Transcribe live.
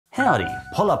Howdy,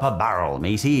 pull up a barrel,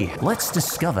 matey. Let's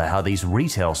discover how these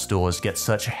retail stores get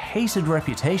such hated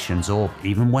reputations or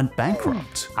even went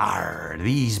bankrupt. Arr,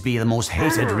 these be the most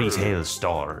hated retail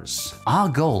stores. Our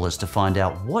goal is to find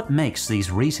out what makes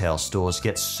these retail stores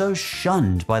get so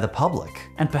shunned by the public,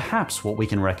 and perhaps what we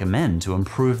can recommend to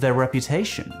improve their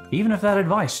reputation. Even if that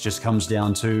advice just comes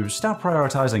down to start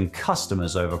prioritizing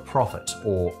customers over profit,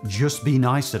 or just be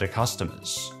nicer to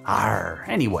customers. Arr,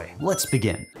 anyway, let's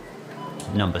begin.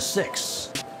 Number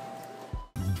 6.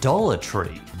 Dollar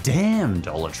Tree. Damn,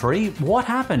 Dollar Tree, what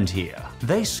happened here?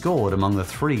 They scored among the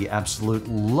 3 absolute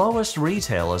lowest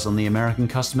retailers on the American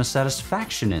Customer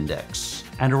Satisfaction Index,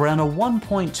 and around a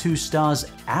 1.2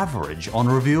 stars average on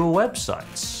reviewer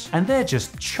websites. And they're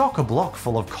just chock-a-block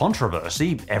full of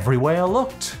controversy everywhere I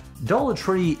looked. Dollar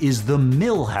Tree is the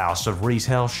Millhouse of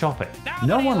retail shopping.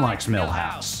 No one likes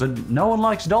Millhouse, and no one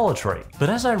likes Dollar Tree. But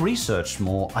as I researched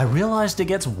more, I realized it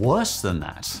gets worse than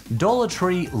that. Dollar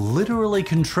Tree literally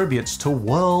contributes to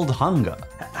world hunger.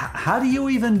 How do you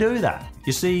even do that?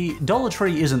 You see, Dollar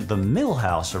Tree isn't the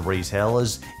Millhouse of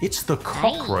retailers, it's the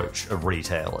cockroach of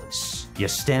retailers. You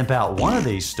stamp out one of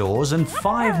these stores and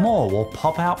 5 more will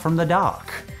pop out from the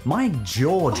dark. My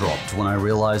jaw dropped when I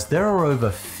realized there are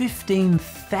over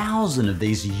 15,000 of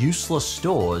these useless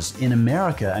stores in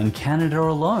America and Canada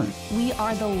alone. We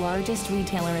are the largest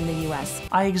retailer in the US.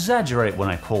 I exaggerate when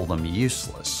I call them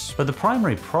useless, but the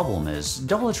primary problem is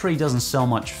Dollar Tree doesn't sell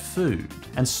much food,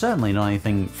 and certainly not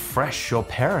anything fresh or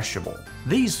perishable.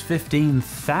 These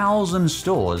 15,000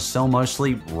 stores sell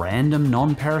mostly random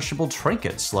non-perishable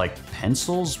trinkets like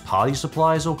pencils, party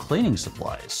supplies, or cleaning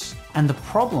supplies. And the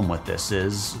problem with this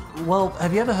is, well,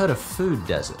 have you ever heard of food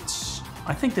deserts?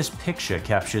 I think this picture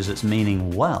captures its meaning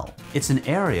well. It's an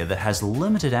area that has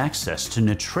limited access to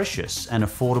nutritious and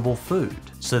affordable food.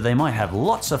 So they might have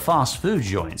lots of fast food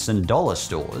joints and dollar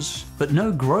stores, but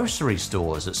no grocery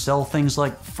stores that sell things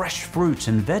like fresh fruit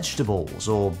and vegetables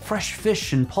or fresh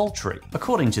fish and poultry.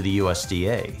 According to the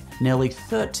USDA, nearly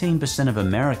 13% of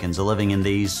Americans are living in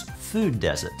these food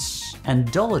deserts,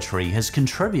 and Dollar Tree has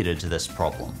contributed to this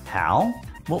problem. How?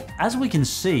 Well, as we can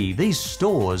see, these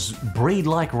stores breed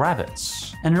like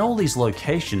rabbits. And in all these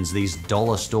locations these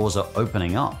dollar stores are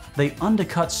opening up, they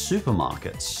undercut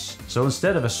supermarkets. So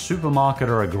instead of a supermarket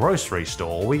or a grocery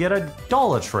store, we get a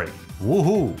Dollar Tree.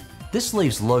 Woohoo! This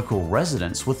leaves local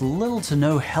residents with little to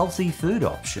no healthy food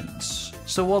options.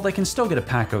 So while they can still get a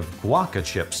pack of guaca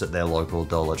chips at their local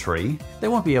Dollar Tree, they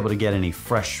won't be able to get any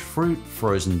fresh fruit,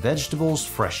 frozen vegetables,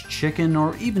 fresh chicken,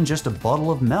 or even just a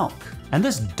bottle of milk. And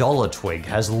this Dollar Twig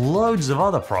has loads of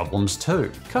other problems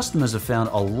too. Customers have found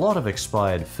a lot of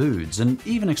expired foods and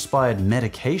even expired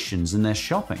medications in their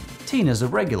shopping. Tina's a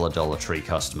regular Dollar Tree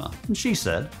customer, and she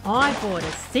said, I bought a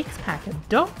 6-pack of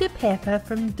Dr. Pepper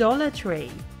from Dollar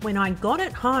Tree. When I got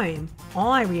it home,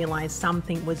 I realised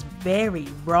something was very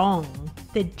wrong.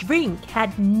 The drink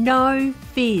had no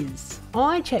fizz.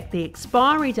 I checked the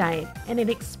expiry date and it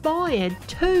expired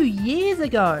 2 years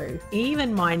ago.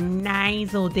 Even my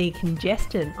nasal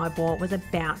decongestant I bought was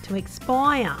about to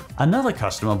expire. Another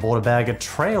customer bought a bag of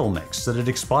trail mix that had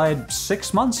expired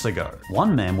 6 months ago.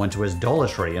 One man went to his Dollar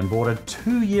Tree and bought a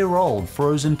 2-year-old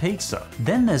frozen pizza.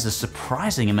 Then there's a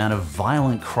surprising amount of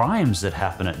violent crimes that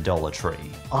happen at Dollar Tree.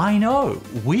 I know,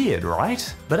 weird,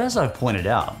 right? But as I've pointed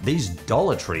out, these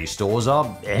Dollar Tree stores are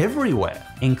everywhere,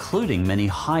 including many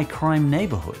high-crime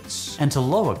neighborhoods. And to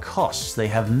lower costs, they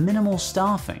have minimal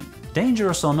staffing.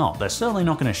 Dangerous or not, they're certainly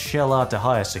not going to shell out to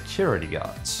hire security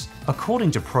guards.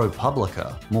 According to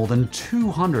ProPublica, more than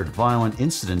 200 violent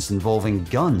incidents involving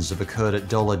guns have occurred at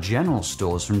Dollar General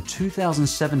stores from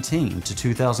 2017 to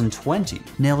 2020,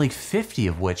 nearly 50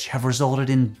 of which have resulted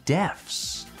in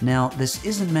deaths. Now, this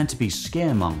isn't meant to be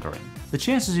scaremongering. The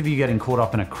chances of you getting caught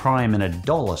up in a crime in a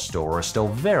dollar store are still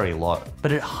very low,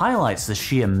 but it highlights the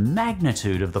sheer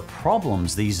magnitude of the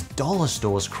problems these dollar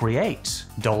stores create.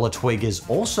 Dollar Twig is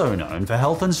also known for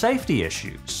health and safety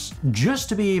issues. Just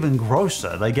to be even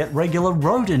grosser, they get regular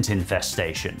rodent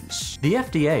infestations. The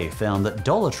FDA found that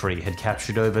Dollar Tree had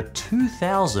captured over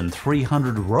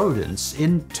 2,300 rodents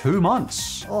in 2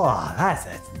 months. Oh, that's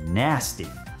nasty.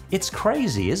 It's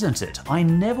crazy, isn't it? I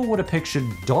never would have pictured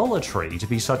Dollar Tree to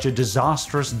be such a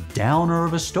disastrous downer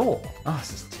of a store. Oh,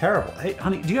 this is terrible. Hey,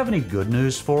 honey, do you have any good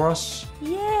news for us?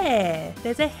 Yeah,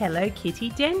 there's a Hello Kitty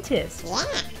dentist.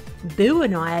 What? Boo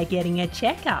and I are getting a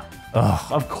checkup.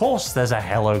 Ugh, of course there's a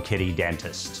Hello Kitty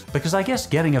dentist. Because I guess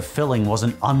getting a filling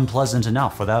wasn't unpleasant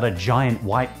enough without a giant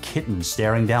white kitten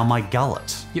staring down my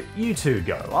gullet. You two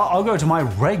go. I'll go to my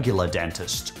regular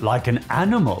dentist, like an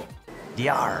animal.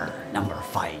 Number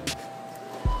 5.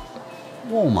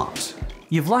 Walmart.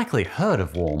 You've likely heard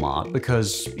of Walmart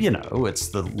because, you know, it's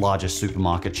the largest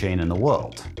supermarket chain in the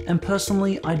world. And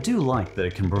personally, I do like that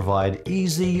it can provide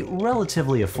easy,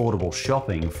 relatively affordable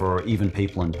shopping for even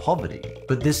people in poverty.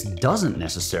 But this doesn't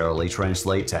necessarily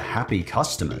translate to happy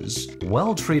customers,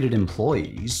 well-treated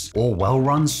employees, or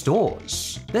well-run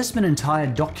stores. There's been entire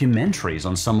documentaries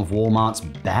on some of Walmart's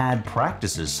bad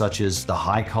practices, such as the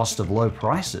high cost of low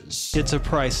prices. It's a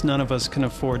price none of us can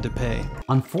afford to pay.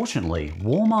 Unfortunately,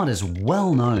 Walmart is well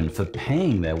known for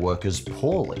paying their workers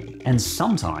poorly, and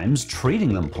sometimes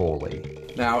treating them poorly.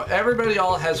 Now, everybody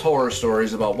all has horror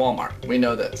stories about Walmart. We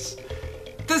know this.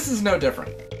 This is no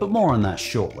different. But more on that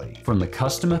shortly. From the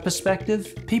customer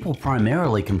perspective, people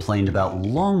primarily complained about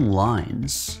long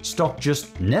lines, stock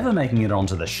just never making it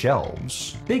onto the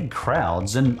shelves, big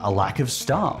crowds, and a lack of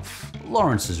staff.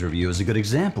 Lawrence's review is a good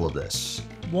example of this.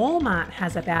 Walmart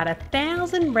has about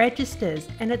 1,000 registers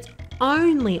and it's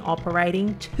only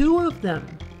operating 2 of them.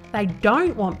 They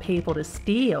don't want people to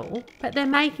steal, but they're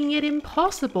making it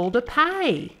impossible to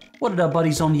pay. What did our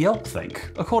buddies on Yelp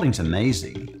think? According to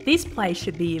Maisie, This place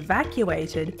should be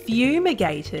evacuated,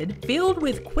 fumigated, filled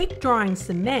with quick-drying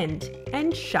cement,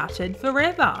 and shuttered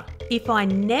forever. If I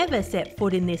never set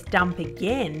foot in this dump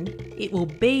again, it will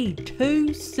be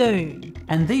too soon.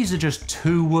 and these are just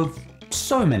 2 of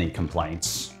so many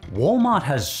complaints. Walmart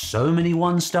has so many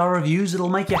 1-star reviews it'll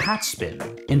make your hat spin.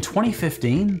 In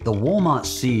 2015, the Walmart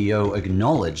CEO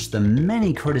acknowledged the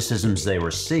many criticisms they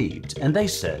received, and they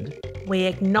said, We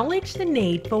acknowledge the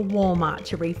need for Walmart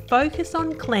to refocus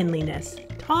on cleanliness,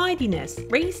 tidiness,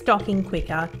 restocking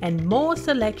quicker, and more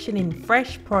selection in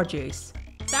fresh produce.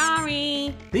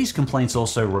 Sorry. These complaints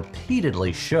also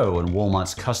repeatedly show in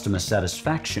Walmart's customer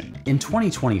satisfaction. In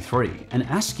 2023, an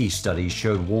ASCII study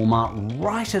showed Walmart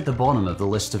right at the bottom of the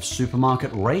list of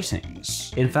supermarket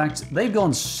ratings. In fact, they've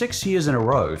gone 6 years in a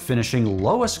row finishing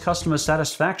lowest customer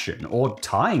satisfaction, or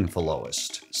tying for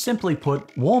lowest. Simply put,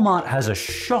 Walmart has a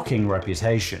shocking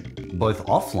reputation, both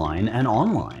offline and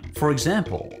online. For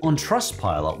example, on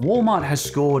Trustpilot, Walmart has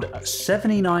scored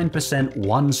 79%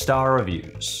 1-star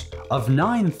reviews. Of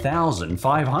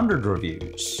 9,500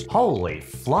 reviews. Holy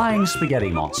flying spaghetti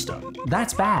monster.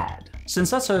 That's bad.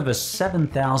 Since that's over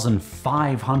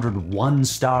 7,500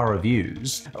 1-star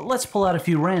reviews, let's pull out a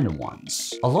few random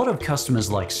ones. A lot of customers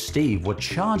like Steve were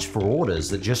charged for orders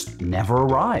that just never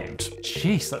arrived.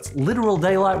 Jeez, that's literal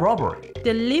daylight robbery.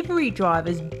 Delivery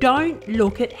drivers don't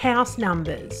look at house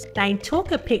numbers. They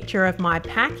took a picture of my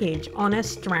package on a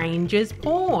stranger's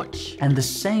porch. And the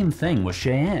same thing with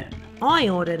Cheyenne. I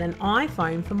ordered an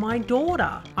iPhone for my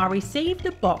daughter. I received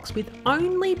a box with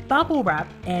only bubble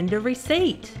wrap and a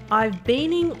receipt. I've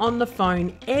been on the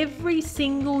phone every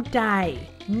single day.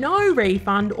 No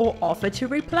refund or offer to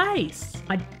replace.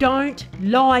 I don't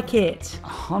like it.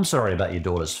 I'm sorry about your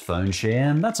daughter's phone,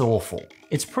 Cheyenne. That's awful.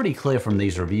 It's pretty clear from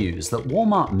these reviews that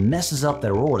Walmart messes up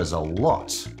their orders a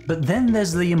lot. But then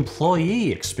there's the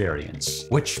employee experience,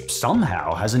 which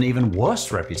somehow has an even worse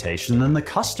reputation than the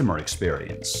customer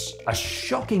experience. A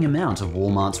shocking amount of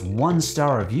Walmart's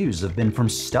 1-star reviews have been from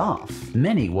staff.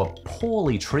 Many were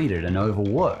poorly treated and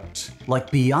overworked,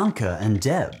 like Bianca and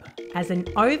Deb. As an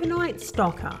overnight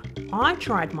stocker, I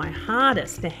tried my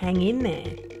hardest to hang in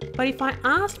there. But if I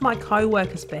asked my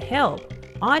co-workers for help,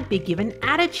 I'd be given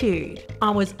attitude.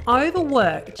 I was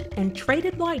overworked and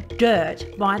treated like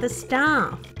dirt by the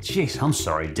staff. Jeez, I'm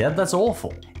sorry, Deb, that's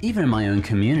awful. Even in my own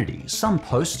community, some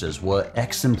posters were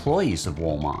ex-employees of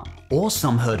Walmart. Or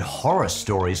some heard horror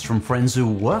stories from friends who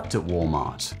worked at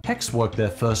Walmart. Hex worked there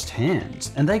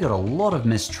firsthand, and they got a lot of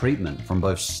mistreatment from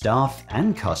both staff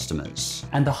and customers.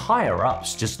 And the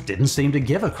higher-ups just didn't seem to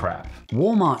give a crap.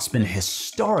 Walmart's been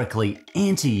historically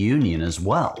anti-union as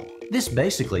well. This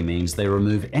basically means they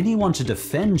remove anyone to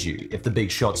defend you if the big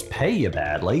shots pay you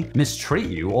badly, mistreat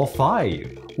you, or fire you.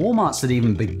 Walmarts that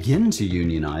even begin to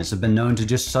unionize have been known to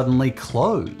just suddenly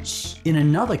close. In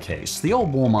another case, the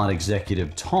old Walmart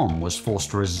executive Tom was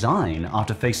forced to resign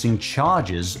after facing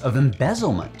charges of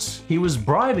embezzlement. He was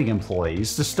bribing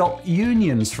employees to stop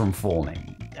unions from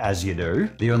forming. As you do.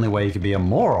 The only way he could be a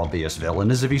more obvious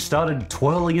villain is if he started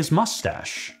twirling his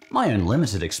mustache. My own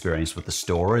limited experience with the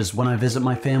store is when I visit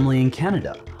my family in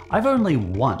Canada. I've only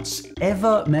once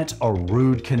ever met a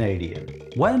rude Canadian.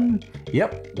 When?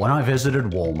 Yep, when I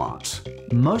visited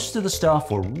Walmart. Most of the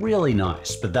staff were really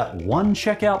nice, but that one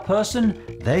checkout person,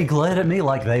 they glared at me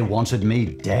like they wanted me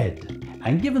dead.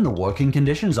 And given the working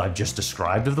conditions I've just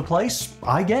described of the place,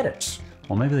 I get it.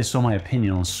 Or maybe they saw my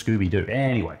opinion on Scooby-Doo.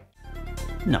 Anyway.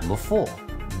 Number 4.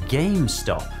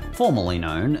 GameStop. formerly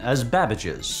known as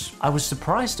Babbage's. I was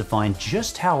surprised to find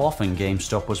just how often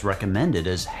GameStop was recommended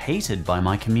as hated by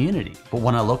my community. But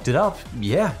when I looked it up,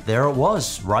 yeah, there it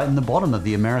was, right in the bottom of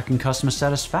the American customer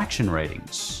satisfaction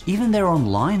ratings. Even their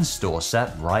online store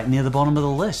sat right near the bottom of the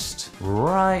list,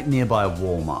 right nearby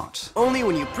Walmart. Only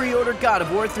when you pre-order God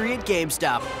of War 3 at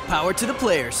GameStop. Power to the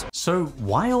players. So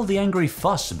why all the angry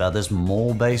fuss about this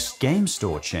mall-based game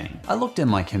store chain? I looked in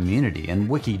my community and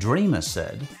WikiDreamer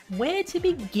said, Where to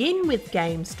begin with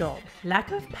GameStop?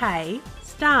 Lack of pay,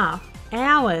 staff,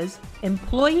 hours,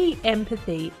 employee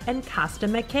empathy, and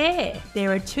customer care.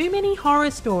 There are too many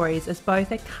horror stories as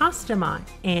both a customer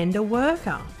and a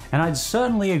worker. And I'd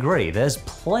certainly agree, there's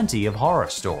plenty of horror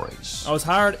stories. I was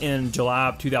hired in July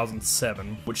of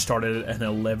 2007, which started an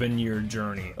 11-year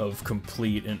journey of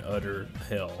complete and utter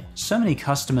hell. So many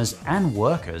customers and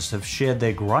workers have shared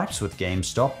their gripes with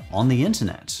GameStop on the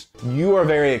internet. You are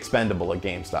very expendable at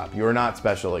GameStop. You are not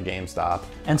special at GameStop.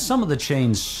 And some of the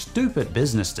chain's stupid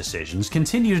business decisions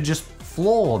continue to just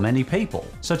floor many people,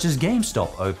 such as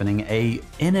GameStop opening a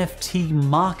NFT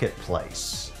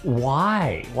marketplace.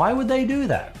 Why? Why would they do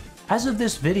that? As of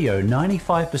this video,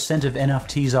 95% of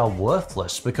NFTs are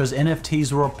worthless because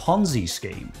NFTs were a Ponzi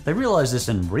scheme. They realized this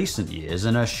in recent years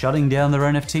and are shutting down their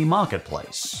NFT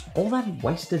marketplace. All that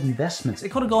wasted investments, it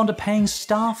could have gone to paying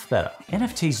staff better.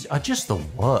 NFTs are just the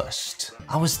worst.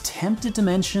 I was tempted to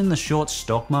mention the short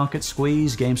stock market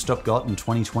squeeze GameStop got in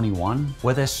 2021,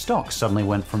 where their stock suddenly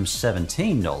went from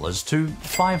 $17 to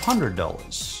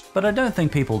 $500. But I don't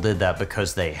think people did that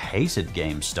because they hated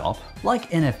GameStop.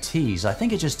 Like NFTs, I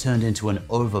think it just turned into an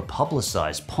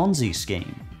over-publicized Ponzi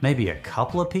scheme. Maybe a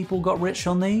couple of people got rich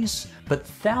on these, but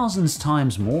thousands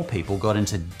times more people got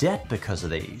into debt because of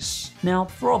these. Now,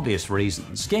 for obvious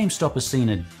reasons, GameStop has seen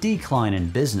a decline in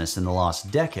business in the last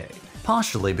decade.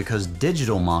 Partially because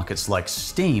digital markets like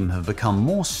Steam have become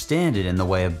more standard in the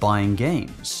way of buying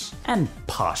games. And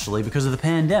partially because of the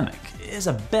pandemic. It's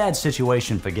a bad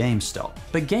situation for GameStop.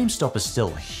 But GameStop is still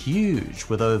huge,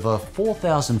 with over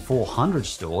 4,400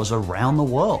 stores around the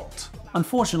world.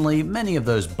 Unfortunately, many of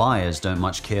those buyers don't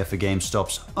much care for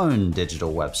GameStop's own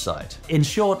digital website. In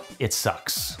short, it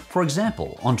sucks. For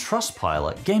example, on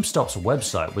Trustpilot, GameStop's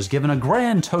website was given a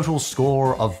grand total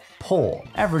score of poor,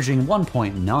 averaging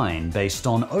 1.9 based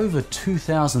on over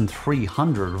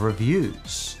 2,300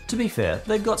 reviews. To be fair,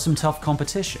 they've got some tough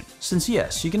competition, since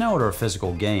yes, you can order a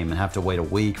physical game and have to wait a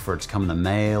week for it to come in the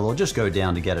mail or just go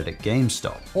down to get it at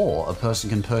GameStop, or a person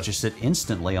can purchase it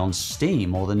instantly on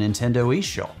Steam or the Nintendo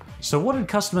eShop. So what did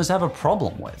customers have a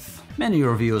problem with? Many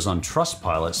reviewers on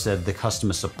Trustpilot said the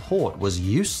customer support was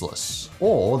useless,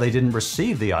 or they didn't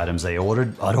receive the items they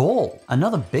ordered at all.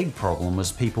 Another big problem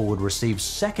was people would receive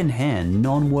second-hand,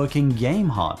 non-working game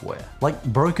hardware, like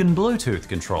broken Bluetooth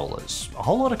controllers, a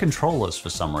whole lot of controllers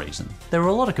for some reason. There were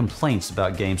a lot of complaints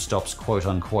about GameStop's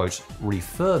quote-unquote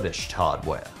refurbished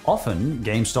hardware. Often,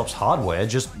 GameStop's hardware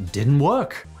just didn't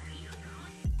work.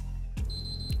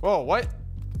 Whoa, what?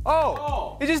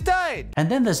 Oh, it just died! And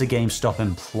then there's the GameStop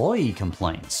employee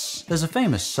complaints. There's a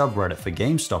famous subreddit for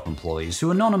GameStop employees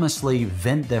who anonymously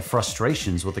vent their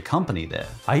frustrations with the company there.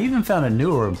 I even found a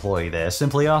newer employee there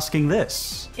simply asking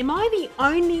this. Am I the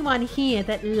only one here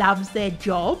that loves their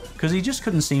job? Because he just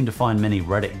couldn't seem to find many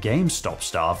Reddit GameStop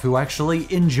staff who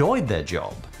actually enjoyed their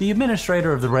job. The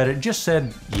administrator of the Reddit just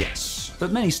said yes,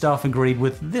 but many staff agreed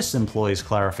with this employee's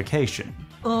clarification.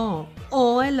 Oh,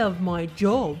 I love my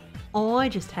job. I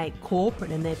just hate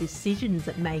corporate and their decisions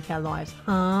that make our lives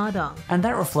harder. And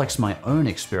that reflects my own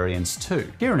experience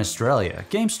too. Here in Australia,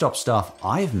 GameStop staff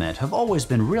I've met have always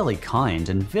been really kind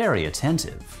and very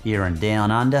attentive. Here and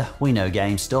down under, we know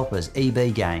GameStop as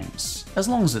EB Games. As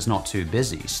long as it's not too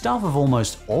busy, staff have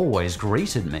almost always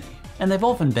greeted me. And they've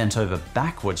often bent over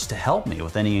backwards to help me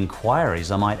with any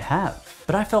inquiries I might have.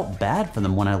 But I felt bad for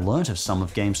them when I learnt of some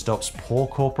of GameStop's poor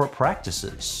corporate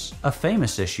practices. A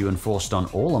famous issue enforced on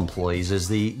all employees is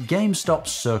the GameStop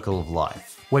Circle of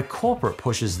Life, where corporate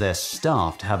pushes their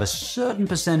staff to have a certain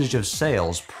percentage of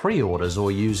sales pre-orders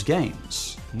or used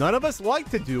games. None of us like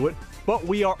to do it, but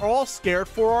we are all scared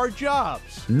for our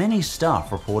jobs. Many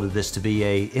staff reported this to be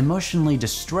a emotionally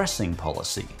distressing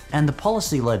policy, and the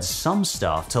policy led some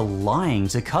staff to lying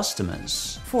to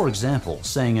customers. For example,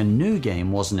 saying a new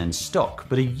game wasn't in stock,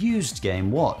 but a used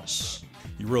game was.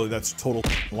 Really, that's a total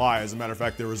lie. As a matter of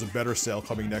fact, there was a better sale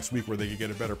coming next week where they could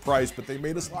get a better price, but they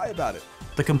made us lie about it.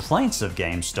 The complaints of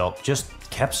GameStop just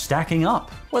kept stacking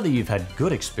up. Whether you've had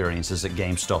good experiences at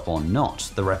GameStop or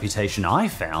not, the reputation I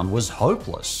found was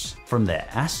hopeless. From their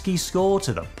ASCII score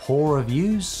to the poor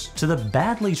reviews, to the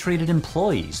badly treated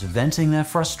employees venting their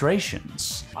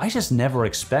frustrations. I just never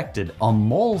expected a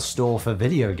mall store for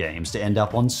video games to end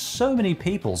up on so many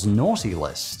people's naughty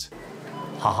list.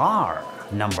 Haha,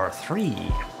 number 3.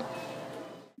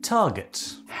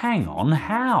 Target. Hang on,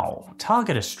 how?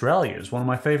 Target Australia is one of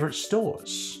my favourite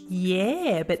stores.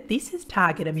 Yeah, but this is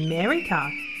Target America.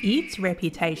 Its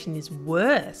reputation is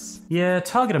worse. Yeah,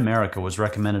 Target America was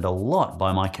recommended a lot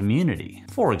by my community.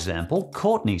 For example,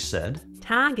 Courtney said,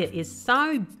 Target is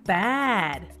so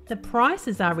bad. The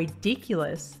prices are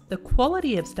ridiculous, the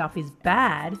quality of stuff is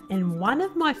bad, and one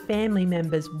of my family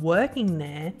members working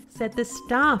there said the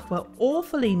staff were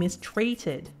awfully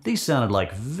mistreated. These sounded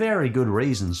like very good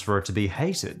reasons for it to be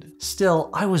hated. Still,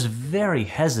 I was very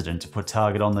hesitant to put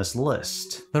Target on this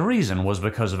list. The reason was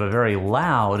because of a very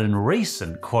loud and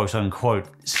recent quote-unquote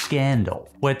scandal,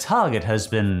 where Target has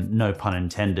been, no pun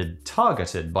intended,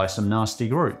 targeted by some nasty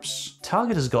groups.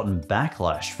 Target has gotten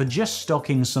backlash for just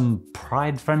stocking some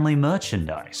pride-friendly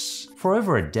merchandise. For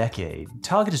over a decade,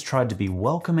 Target has tried to be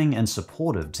welcoming and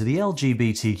supportive to the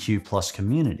LGBTQ+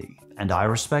 community, and I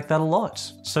respect that a lot.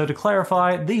 So to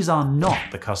clarify, these are not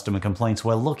the customer complaints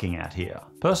we're looking at here.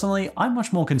 Personally, I'm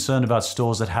much more concerned about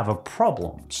stores that have a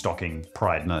problem stocking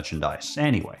Pride merchandise.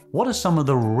 Anyway, what are some of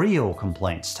the real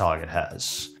complaints Target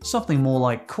has? Something more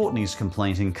like Courtney's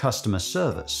complaint in customer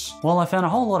service. Well, I found a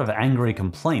whole lot of angry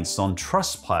complaints on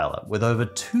Trustpilot with over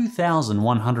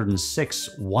 2,106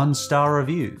 one-star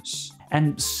reviews.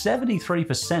 And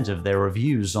 73% of their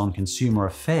reviews on Consumer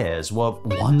Affairs were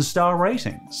one-star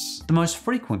ratings. The most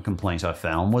frequent complaint I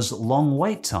found was long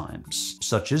wait times,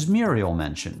 such as Muriel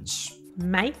mentions.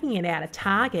 Making it out of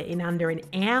Target in under an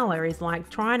hour is like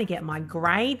trying to get my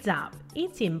grades up.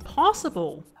 It's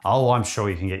impossible. Oh, I'm sure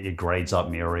you can get your grades up,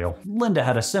 Muriel. Linda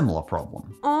had a similar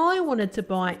problem. I wanted to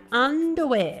buy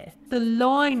underwear. The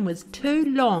line was too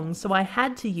long, so I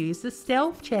had to use the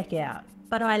self-checkout.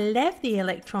 But I left the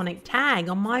electronic tag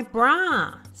on my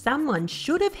bra. Someone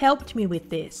should have helped me with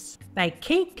this. They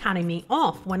keep cutting me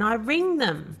off when I ring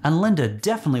them. And Linda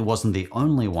definitely wasn't the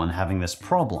only one having this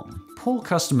problem. Poor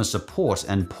customer support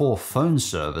and poor phone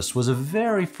service was a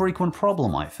very frequent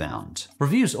problem I found.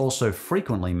 Reviews also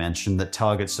frequently mentioned that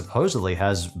Target supposedly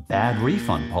has bad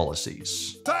refund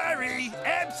policies. Sorry,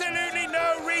 absolutely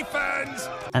no refunds!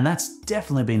 And that's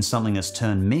definitely been something that's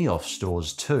turned me off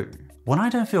stores too. When I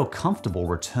don't feel comfortable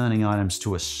returning items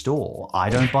to a store, I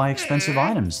don't buy expensive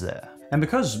items there. And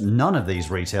because none of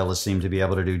these retailers seem to be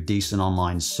able to do decent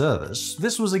online service,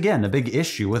 this was again a big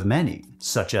issue with many,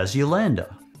 such as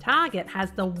Yolanda. Target has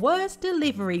the worst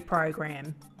delivery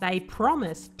program. They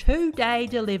promise 2-day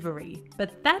delivery,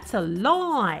 but that's a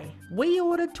lie. We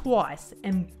ordered twice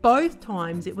and both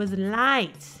times it was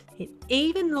late. It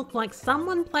even looked like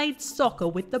someone played soccer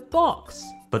with the box.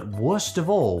 But worst of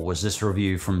all was this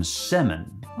review from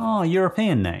Semen. Oh,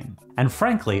 European name. And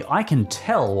frankly, I can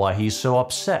tell why he's so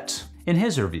upset. In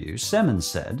his review, Semen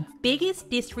said, "Biggest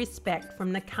disrespect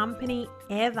from the company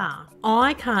ever.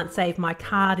 I can't save my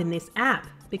card in this app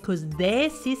because their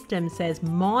system says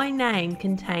my name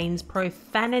contains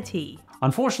profanity."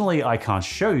 Unfortunately, I can't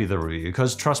show you the review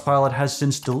because Trustpilot has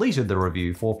since deleted the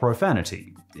review for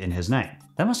profanity in his name.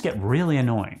 That must get really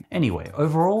annoying. Anyway,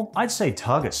 overall, I'd say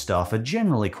Target staff are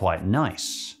generally quite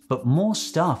nice, but more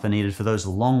staff are needed for those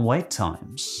long wait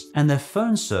times. And their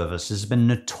phone service has been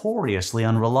notoriously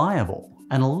unreliable,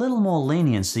 and a little more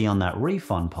leniency on that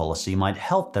refund policy might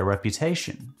help their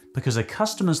reputation, because a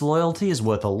customer's loyalty is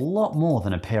worth a lot more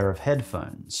than a pair of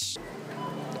headphones.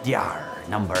 Yar,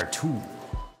 number 2.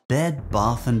 Bed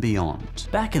Bath & Beyond.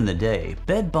 Back in the day,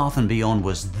 Bed Bath & Beyond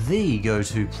was the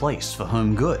go-to place for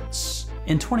home goods.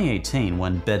 In 2018,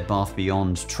 when Bed Bath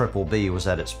Beyond BBB was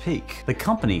at its peak, the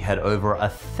company had over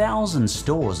 1,000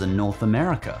 stores in North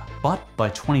America. But by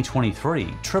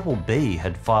 2023, BBB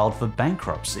had filed for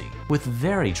bankruptcy, with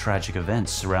very tragic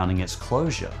events surrounding its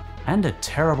closure. And a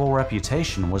terrible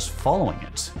reputation was following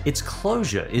it. Its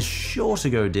closure is sure to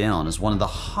go down as one of the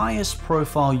highest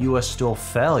profile US store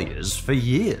failures for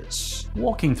years.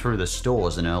 Walking through the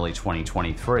stores in early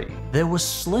 2023, there was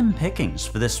slim pickings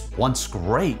for this once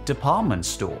great department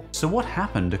store. So what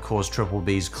happened to cause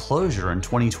BBB's closure in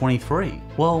 2023?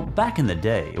 Well, back in the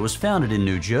day, it was founded in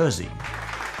New Jersey.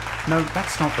 No,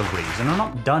 that's not the reason. I'm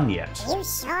not done yet. You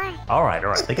sure? Alright,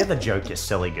 they get the joke, you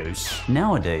silly goose.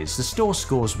 Nowadays, the store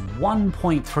scores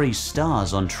 1.3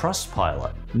 stars on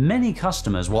Trustpilot, Many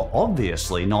customers were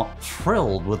obviously not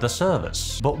thrilled with the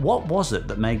service. But what was it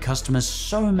that made customers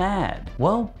so mad?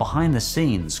 Well, behind the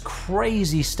scenes,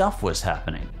 crazy stuff was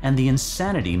happening, and the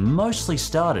insanity mostly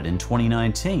started in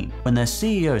 2019, when their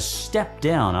CEO stepped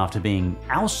down after being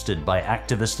ousted by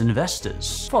activist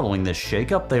investors. Following this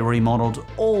shakeup, they remodeled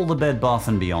all the Bed Bath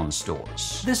 & Beyond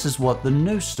stores. This is what the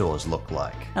new stores look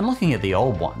like. And looking at the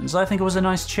old ones, I think it was a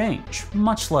nice change,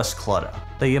 much less clutter.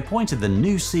 They appointed the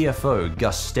new CFO,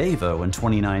 Gustavo, in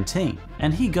 2019,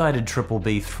 and he guided Triple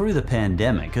B through the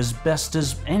pandemic as best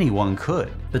as anyone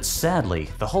could. But sadly,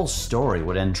 the whole story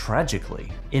would end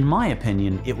tragically. In my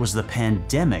opinion, it was the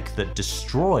pandemic that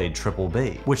destroyed Triple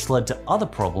B, which led to other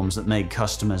problems that made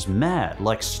customers mad,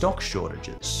 like stock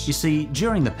shortages. You see,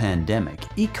 during the pandemic,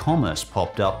 e-commerce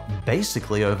popped up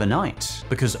basically overnight,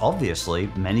 because obviously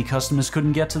many customers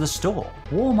couldn't get to the store.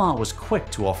 Walmart was quick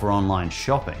to offer online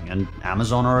shopping, and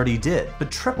Amazon already did,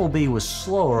 but Triple B was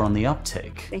slower on the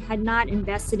uptake. They had not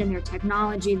invested in their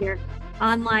technology. Their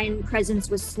online presence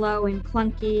was slow and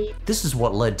clunky. This is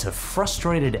what led to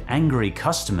frustrated, angry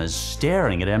customers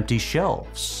staring at empty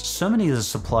shelves. So many of the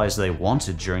supplies they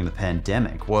wanted during the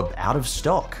pandemic were out of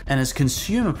stock, and as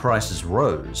consumer prices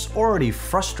rose, already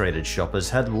frustrated shoppers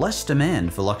had less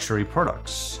demand for luxury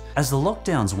products. As the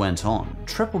lockdowns went on,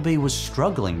 Triple B was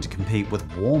struggling to compete with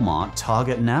Walmart,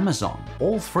 Target, and Amazon.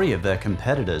 All three of their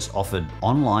competitors offered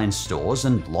online stores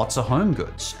and lots of home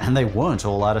goods, and they weren't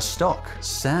all out of stock.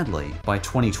 Sadly, by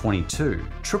 2022,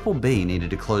 Triple B needed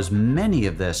to close many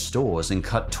of their stores and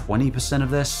cut 20% of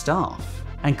their staff.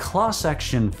 And class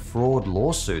action fraud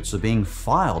lawsuits are being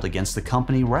filed against the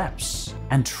company reps.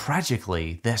 And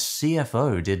tragically, their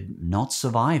CFO did not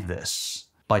survive this.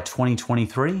 By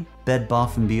 2023, Bed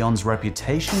Bath & Beyond's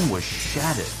reputation was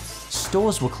shattered.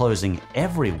 Stores were closing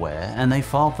everywhere and they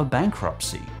filed for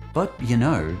bankruptcy. But you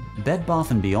know, Bed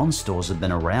Bath & Beyond stores have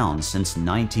been around since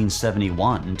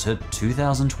 1971 to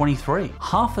 2023.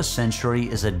 Half a century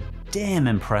is a damn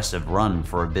impressive run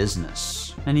for a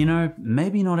business. And you know,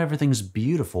 maybe not everything's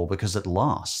beautiful because it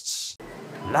lasts.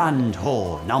 Land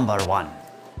ho number 1.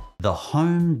 The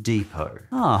Home Depot.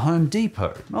 Home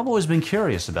Depot. I've always been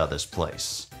curious about this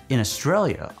place. In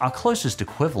Australia, our closest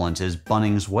equivalent is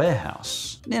Bunnings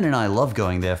Warehouse. Nin and I love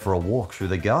going there for a walk through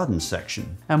the garden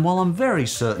section. And while I'm very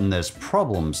certain there's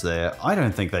problems there, I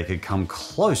don't think they could come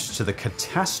close to the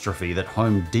catastrophe that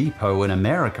Home Depot in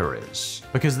America is.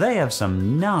 Because they have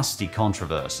some nasty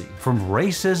controversy. From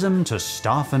racism to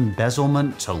staff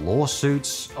embezzlement to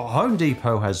lawsuits, Home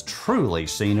Depot has truly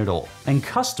seen it all. And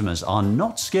customers are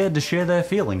not scared to share their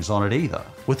feelings on it either.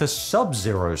 With a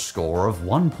sub-zero score of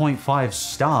 1.5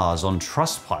 stars on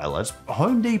Trustpilot,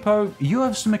 Home Depot, you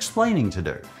have some explaining to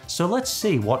do. So let's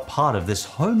see what part of this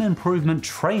home improvement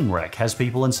train wreck has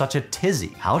people in such a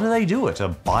tizzy. How do they do it? A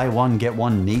buy one get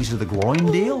one knee to the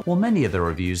groin deal? Well, many of the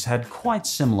reviews had quite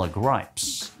similar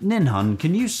gripes. Ninhun,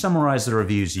 can you summarize the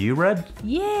reviews you read?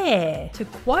 Yeah, to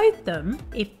quote them,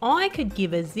 if I could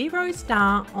give a 0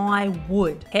 star, I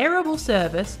would. Terrible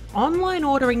service, online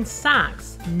ordering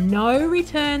sucks, no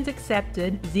returns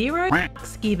accepted, 0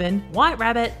 given, White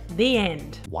Rabbit, the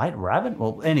end. White Rabbit?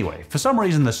 Well, anyway, for some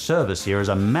reason the service here is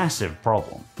a massive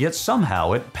problem. Yet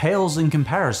somehow it pales in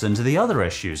comparison to the other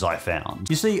issues I found.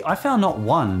 You see, I found not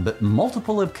one, but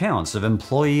multiple accounts of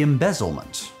employee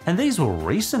embezzlement. And these were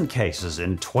recent cases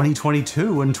in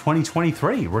 2022 and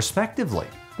 2023, respectively.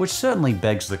 Which certainly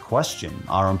begs the question,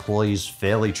 are employees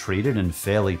fairly treated and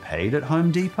fairly paid at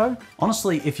Home Depot?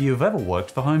 Honestly, if you've ever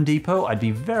worked for Home Depot, I'd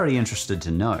be very interested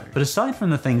to know. But aside from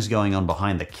the things going on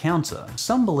behind the counter,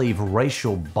 some believe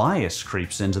racial bias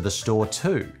creeps into the store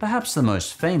too. Perhaps the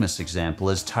most famous example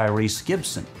is Tyrese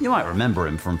Gibson. You might remember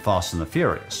him from Fast and the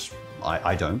Furious.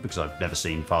 I don't, because I've never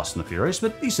seen Fast and the Furious,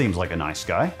 but he seems like a nice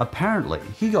guy. Apparently,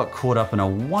 he got caught up in a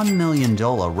 $1 million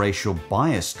racial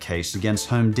bias case against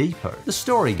Home Depot. The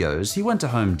story goes, he went to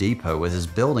Home Depot with his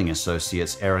building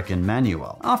associates Eric and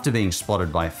Manuel. After being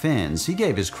spotted by fans, he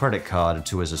gave his credit card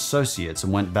to his associates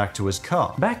and went back to his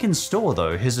car. Back in store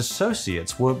though, his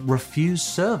associates were refused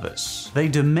service. They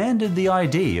demanded the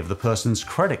ID of the person's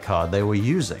credit card they were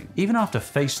using. Even after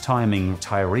FaceTiming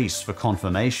Tyrese for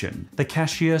confirmation, the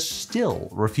cashier still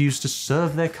refused to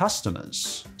serve their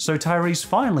customers. So Tyrese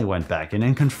finally went back in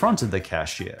and confronted the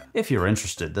cashier. If you're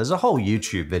interested, there's a whole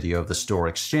YouTube video of the store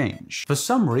exchange. For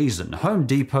some reason, Home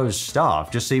Depot's staff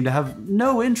just seemed to have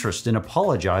no interest in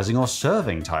apologizing or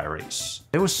serving Tyrese.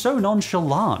 They were so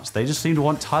nonchalant, they just seemed to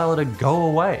want Tyler to go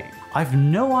away. I've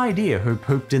no idea who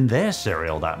pooped in their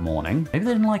cereal that morning. Maybe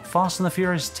they didn't like Fast and the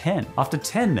Furious 10. After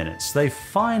 10 minutes, they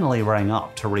finally rang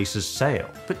up Teresa's sale.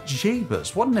 But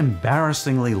jeebus, what an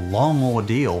embarrassingly long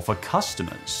ordeal for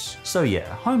customers. So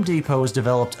yeah, Home Depot has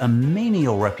developed a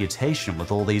menial reputation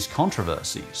with all these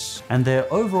controversies, and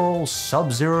their overall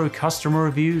sub-zero customer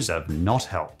reviews have not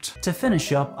helped. To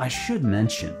finish up, I should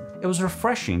mention, it was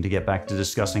refreshing to get back to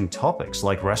discussing topics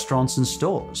like restaurants and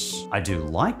stores. I do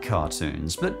like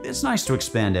cartoons, but it's nice to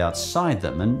expand outside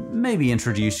them and maybe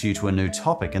introduce you to a new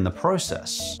topic in the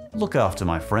process. Look after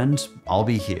my friend, I'll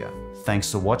be here.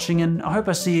 Thanks for watching, and I hope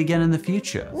I see you again in the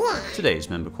future. Today's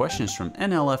member question is from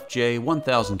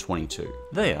NLFJ1022.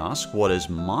 They ask, what is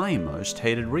my most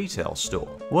hated retail store?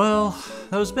 Well,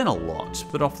 there's been a lot,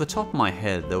 but off the top of my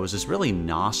head, there was this really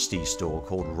nasty store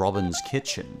called Robin's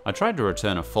Kitchen. I tried to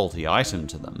return a faulty item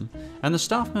to them, and the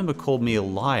staff member called me a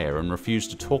liar and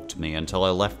refused to talk to me until I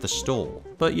left the store.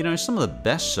 But you know, some of the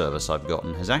best service I've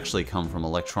gotten has actually come from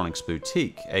Electronics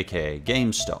Boutique, aka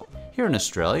GameStop. Here in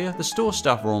Australia, the store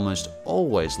staff are almost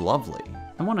always lovely.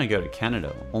 And when I go to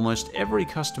Canada, almost every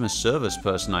customer service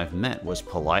person I've met was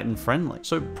polite and friendly.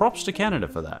 So props to Canada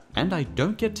for that. And I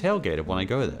don't get tailgated when I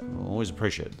go there. I always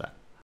appreciate that.